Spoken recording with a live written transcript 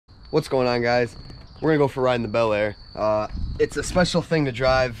What's going on, guys? We're gonna go for a ride in the Bel Air. It's a special thing to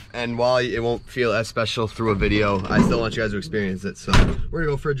drive, and while it won't feel as special through a video, I still want you guys to experience it. So we're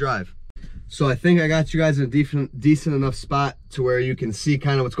gonna go for a drive. So I think I got you guys in a decent enough spot to where you can see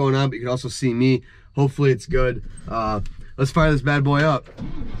kind of what's going on, but you can also see me. Hopefully it's good. Let's fire this bad boy up.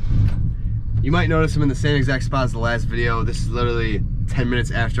 You might notice I'm in the same exact spot as the last video. This is literally 10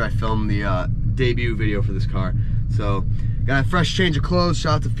 minutes after I filmed the debut video for this car. So got a fresh change of clothes.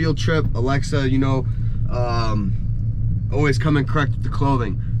 Shout out to Field Trip. Alexa, you know, always come in correct with the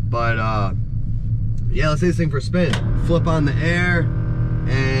clothing. But yeah, let's take this thing for a spin. Flip on the air,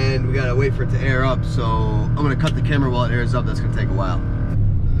 and we gotta wait for it to air up. So I'm gonna cut the camera while it airs up. That's gonna take a while.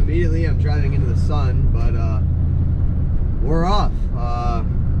 Immediately I'm driving into the sun, but we're off.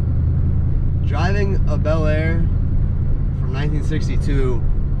 Driving a Bel Air from 1962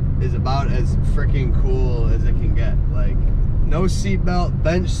 is about as freaking cool as it can get. Like, no seatbelt,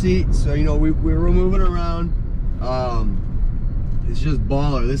 bench seat, so you know we were moving around. It's just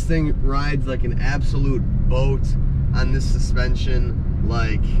baller. This thing rides like an absolute boat on this suspension.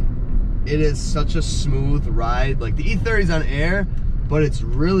 Like, it is such a smooth ride. Like, the E30's on air, but it's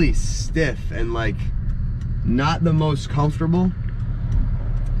really stiff and like not the most comfortable.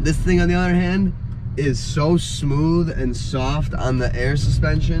 This thing, on the other hand, is so smooth and soft on the air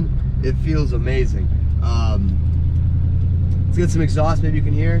suspension. It feels amazing. Let's get some exhaust, maybe you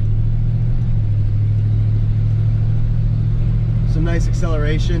can hear. Some nice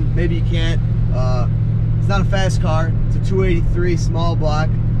acceleration, maybe you can't. It's not a fast car. It's a 283 small block.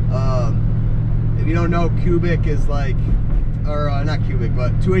 If you don't know, cubic is like, or not cubic, but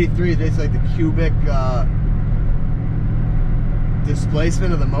 283 is basically like the cubic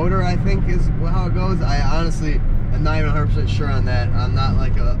displacement of the motor, I think is how it goes. I honestly am not even 100% sure on that. I'm not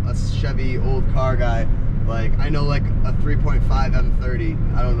like a Chevy old car guy. Like, I know like a 3.5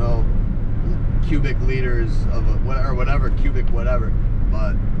 M30, I don't know cubic liters of a, whatever, cubic whatever.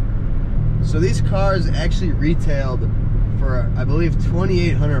 But so these cars actually retailed for, I believe,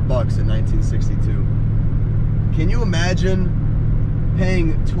 $2,800 in 1962. Can you imagine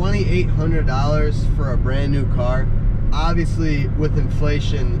paying $2,800 for a brand new car? Obviously, with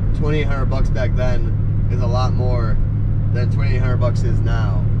inflation, $2,800 back then is a lot more than $2,800 is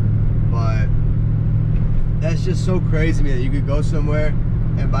now. But that's just so crazy to me that you could go somewhere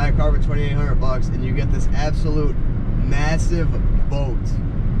and buy a car for $2,800 and you get this absolute massive boat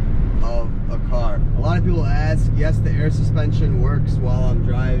of a car. A lot of people ask, yes, the air suspension works while I'm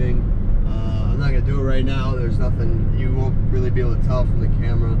driving. I'm not gonna do it right now. There's nothing, you won't really be able to tell from the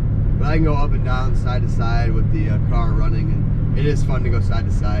camera. But I can go up and down, side to side with the car running, and it is fun to go side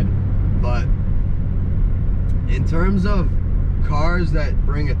to side. But in terms of cars that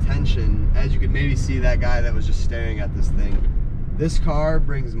bring attention, as you can maybe see that guy that was just staring at this thing, this car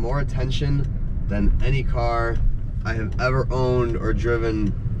brings more attention than any car I have ever owned or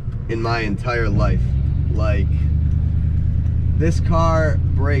driven in my entire life. Like, this car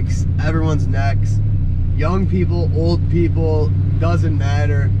breaks everyone's necks. Young people, old people, doesn't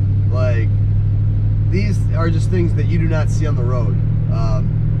matter. Like, these are just things that you do not see on the road.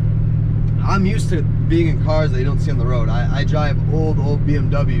 I'm used to being in cars that you don't see on the road. I drive old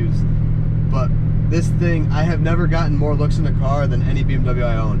BMWs, but this thing, I have never gotten more looks in a car than any BMW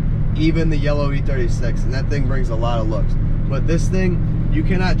I own. Even the yellow E36, and that thing brings a lot of looks. But this thing, you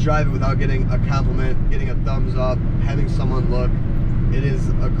cannot drive it without getting a compliment, getting a thumbs up, having someone look. It is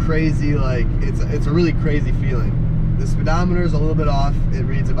a crazy, like, it's a really crazy feeling. The speedometer is a little bit off. It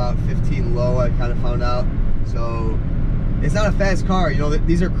reads about 15 low, I kind of found out. So it's not a fast car, you know.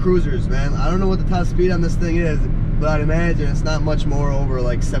 These are cruisers, man. I don't know what the top speed on this thing is, but I'd imagine it's not much more over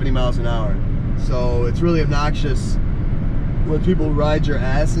like 70 miles an hour. So it's really obnoxious when people ride your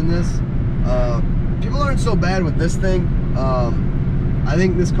ass in this. People aren't so bad with this thing. I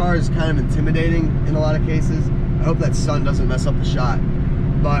think this car is kind of intimidating in a lot of cases. I hope that sun doesn't mess up the shot.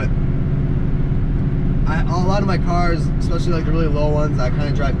 But a lot of my cars, especially like the really low ones, I kind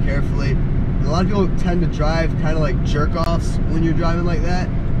of drive carefully. And a lot of people tend to drive kind of like jerk-offs when you're driving like that.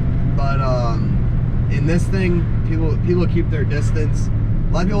 But in this thing, people keep their distance.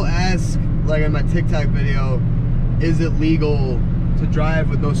 A lot of people ask, like in my TikTok video, is it legal to drive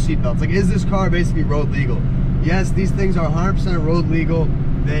with no seatbelts? Like, is this car basically road legal? Yes, these things are 100% road legal.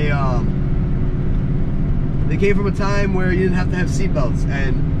 They came from a time where you didn't have to have seatbelts,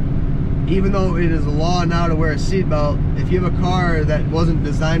 and even though it is a law now to wear a seatbelt, if you have a car that wasn't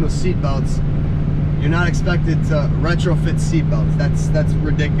designed with seatbelts, you're not expected to retrofit seatbelts. That's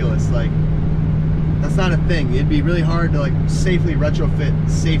ridiculous. Like, that's not a thing. It'd be really hard to like safely retrofit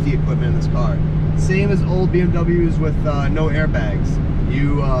safety equipment in this car. Same as old BMWs with no airbags.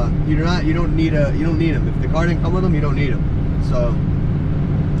 You don't need them. If the car didn't come with them, you don't need them. So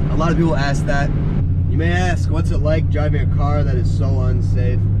a lot of people ask that. You may ask, what's it like driving a car that is so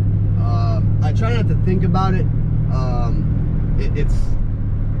unsafe? I try not to think about it.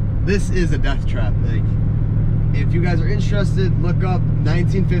 This is a death trap. Like, if you guys are interested, look up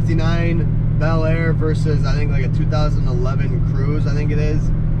 1959 Bel Air versus I think like a 2011 Cruise, I think it is,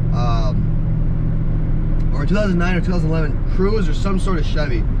 or 2009 or 2011 Cruise or some sort of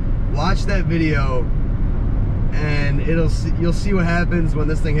Chevy. Watch that video, and you'll see what happens when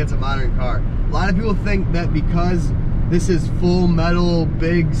this thing hits a modern car. A lot of people think that because this is full metal,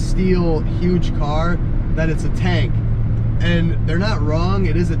 big steel, huge car, that it's a tank. And they're not wrong,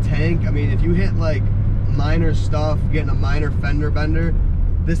 it is a tank. I mean, if you hit like minor stuff, getting a minor fender bender,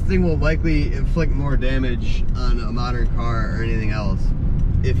 this thing will likely inflict more damage on a modern car or anything else.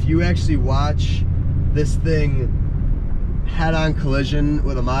 If you actually watch this thing head-on collision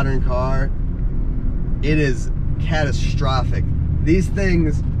with a modern car, it is catastrophic.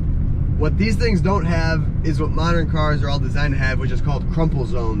 What these things don't have is what modern cars are all designed to have, which is called crumple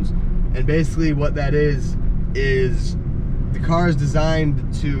zones. And basically what that is the car is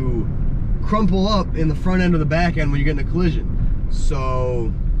designed to crumple up in the front end or the back end when you get in a collision.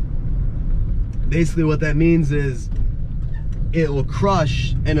 So basically what that means is it will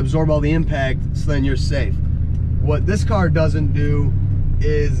crush and absorb all the impact, so then you're safe. What this car doesn't do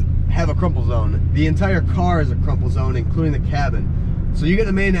is have a crumple zone. The entire car is a crumple zone, including the cabin. So you get in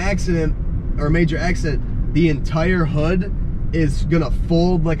a main accident or a major accident, the entire hood is gonna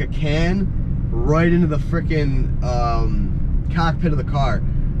fold like a can right into the freaking cockpit of the car.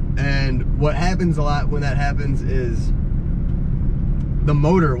 And what happens a lot when that happens is the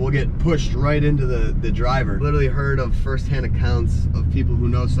motor will get pushed right into the driver. Literally heard of first-hand accounts of people who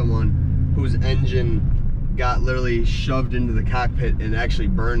know someone whose engine got literally shoved into the cockpit and actually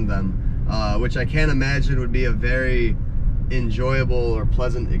burned them, which I can't imagine would be a very enjoyable or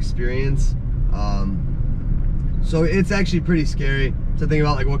pleasant experience. So it's actually pretty scary to think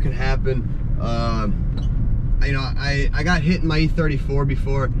about, like, what could happen. You know, I got hit in my E34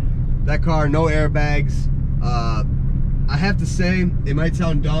 before. That car, no airbags. I have to say, it might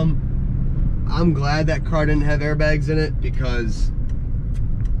sound dumb, I'm glad that car didn't have airbags in it, because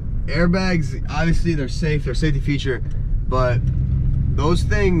airbags, obviously they're safe, they're a safety feature, but those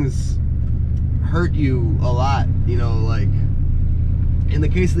things hurt you a lot. You know, like in the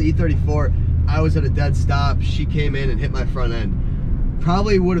case of the E34, I was at a dead stop, she came in and hit my front end.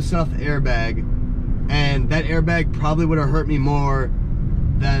 Probably would have set off the airbag, and that airbag probably would have hurt me more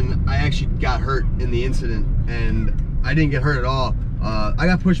than I actually got hurt in the incident. And I didn't get hurt at all. I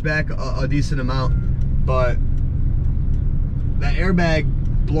got pushed back a decent amount, but that airbag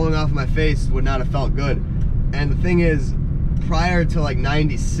blowing off my face would not have felt good. And the thing is, prior to like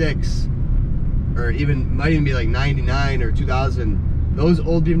 96, or might even be like 99 or 2000, those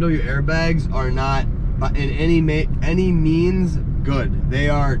old BMW airbags are not in any means good. They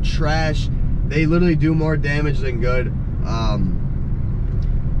are trash. They literally do more damage than good.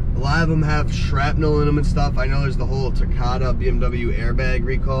 A lot of them have shrapnel in them and stuff. I know there's the whole Takata BMW airbag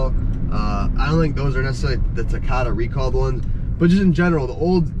recall. I don't think those are necessarily the Takata recalled ones, but just in general,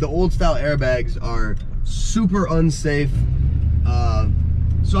 the old style airbags are super unsafe.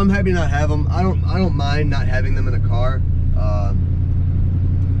 So I'm happy to not have them. I don't mind not having them in a car.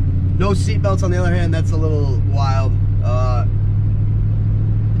 No seat belts, on the other hand, that's a little wild.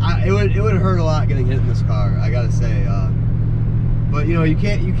 It would hurt a lot getting hit in this car, I gotta say. But you know, you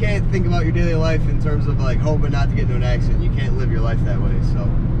can't think about your daily life in terms of like hoping not to get into an accident. You can't live your life that way. So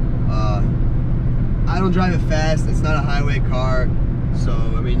I don't drive it fast. It's not a highway car. So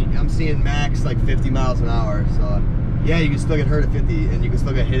I mean, I'm seeing max like 50 miles an hour. So yeah, you can still get hurt at 50, and you can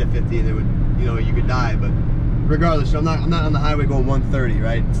still get hit at 50, and it would, you know, you could die. But regardless, I'm not on the highway going 130,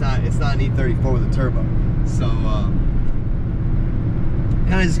 right? It's not an E34 with a turbo. So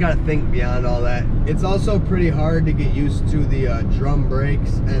kind of just got to think beyond all that. It's also pretty hard to get used to the drum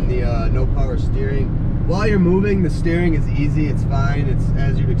brakes and the no power steering. While you're moving, the steering is easy, it's fine, it's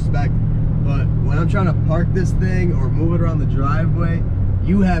as you'd expect. But when I'm trying to park this thing or move it around the driveway,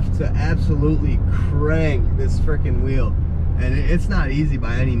 you have to absolutely crank this freaking wheel. And it's not easy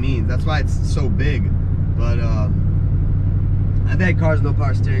by any means. That's why it's so big. But I've had cars with no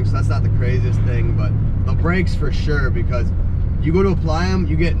power steering, so that's not the craziest thing. But the brakes for sure, because you go to apply them,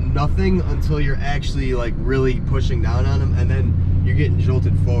 you get nothing until you're actually like really pushing down on them, and then you're getting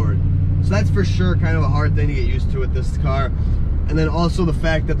jolted forward. So that's for sure kind of a hard thing to get used to with this car. And then also the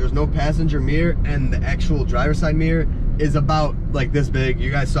fact that there's no passenger mirror, and the actual driver's side mirror is about like this big.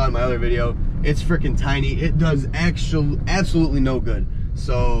 You guys saw in my other video, it's freaking tiny. It does absolutely no good.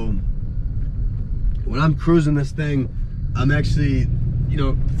 So when I'm cruising this thing, I'm actually, you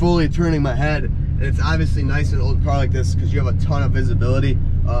know, fully turning my head. And it's obviously nice in an old car like this because you have a ton of visibility.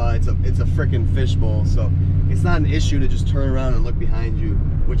 It's a freaking fishbowl, so it's not an issue to just turn around and look behind you,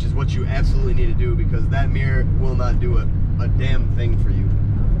 which is what you absolutely need to do, because that mirror will not do a damn thing for you.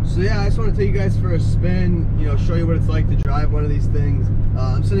 So yeah, I just want to take you guys for a spin, you know, show you what it's like to drive one of these things.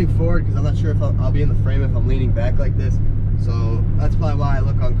 I'm sitting forward because I'm not sure if I'll be in the frame if I'm leaning back like this, so that's probably why I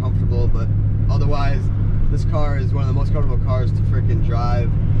look uncomfortable, but otherwise this car is one of the most comfortable cars to freaking drive.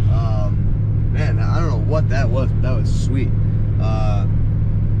 Man, I don't know what that was, but that was sweet.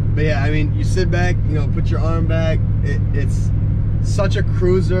 But yeah, I mean, you sit back, you know, put your arm back. It's such a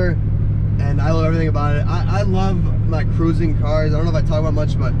cruiser, and I love everything about it. I love my cruising cars. I don't know if I talk about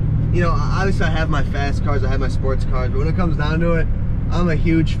much, but you know, obviously I have my fast cars, I have my sports cars, but when it comes down to it, I'm a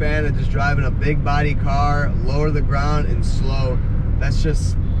huge fan of just driving a big body car, lower to the ground and slow. That's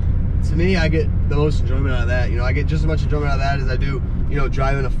just, to me, I get the most enjoyment out of that. You know, I get just as much enjoyment out of that as I do, you know,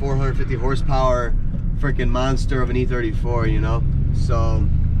 driving a 450 horsepower freaking monster of an E34, you know? So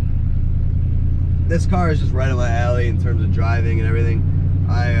this car is just right up my alley in terms of driving and everything.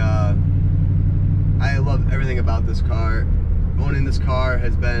 I love everything about this car. Owning this car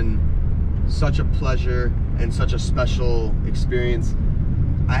has been such a pleasure and such a special experience.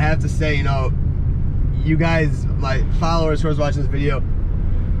 I have to say, you know, you guys, my followers who are watching this video,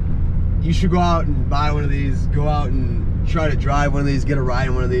 you should go out and buy one of these, go out and try to drive one of these, get a ride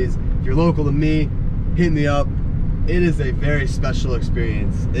in one of these. If you're local to me, hit me up. It is a very special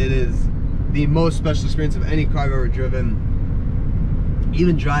experience. It is the most special experience of any car I've ever driven.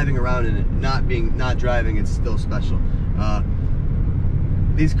 Even driving around in it, not driving, it's still special.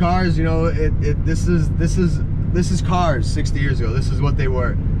 These cars, you know, this is cars 60 years ago. This is what they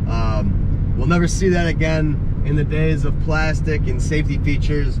were. We'll never see that again in the days of plastic and safety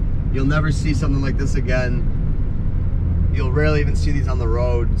features. You'll never see something like this again. You'll rarely even see these on the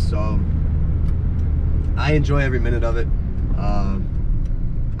road. So I enjoy every minute of it.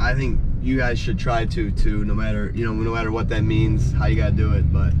 I think you guys should try to no matter what that means, how you gotta do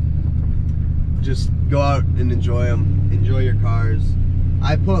it, but just go out and enjoy them, enjoy your cars.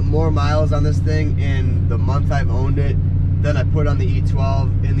 I put more miles on this thing in the month I've owned it than I put on the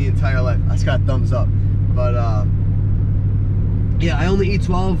E12 in the entire life. I just got a thumbs up. But yeah, I owned the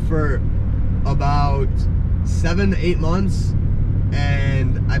E12 for about 7 to 8 months,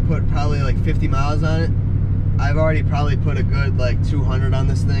 and I put probably like 50 miles on it. I've already probably put a good like 200 on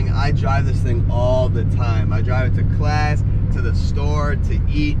this thing. I drive this thing all the time. I drive it to class, to the store, to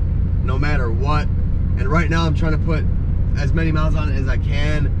eat, no matter what. And right now I'm trying to put as many miles on it as I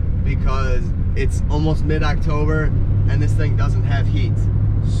can because it's almost mid-October and this thing doesn't have heat.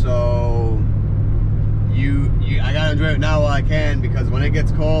 So I gotta enjoy it now while I can, because when it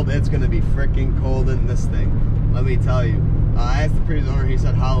gets cold, it's gonna be freaking cold in this thing. Let me tell you. I asked the previous owner, he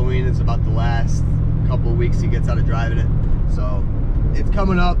said Halloween is about the last couple of weeks he gets out of driving it. So it's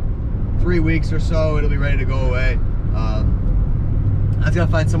coming up 3 weeks or so, it'll be ready to go away. I just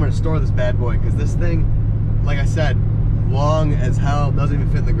gotta find somewhere to store this bad boy, because this thing, like I said, long as hell, doesn't even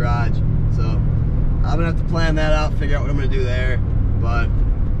fit in the garage. So I'm gonna have to plan that out, figure out what I'm gonna do there. But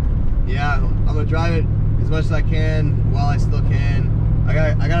yeah, I'm gonna drive it as much as I can while I still can. I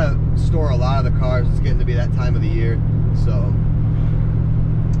gotta store a lot of the cars. It's getting to be that time of the year. So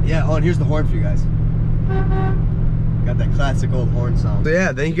yeah, oh, and here's the horn for you guys. Got that classic old horn sound. So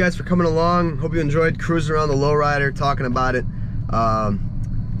yeah, thank you guys for coming along. Hope you enjoyed cruising around the Lowrider, talking about it.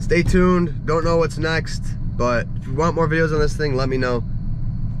 Stay tuned. Don't know what's next, but if you want more videos on this thing, let me know.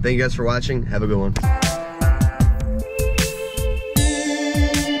 Thank you guys for watching. Have a good one.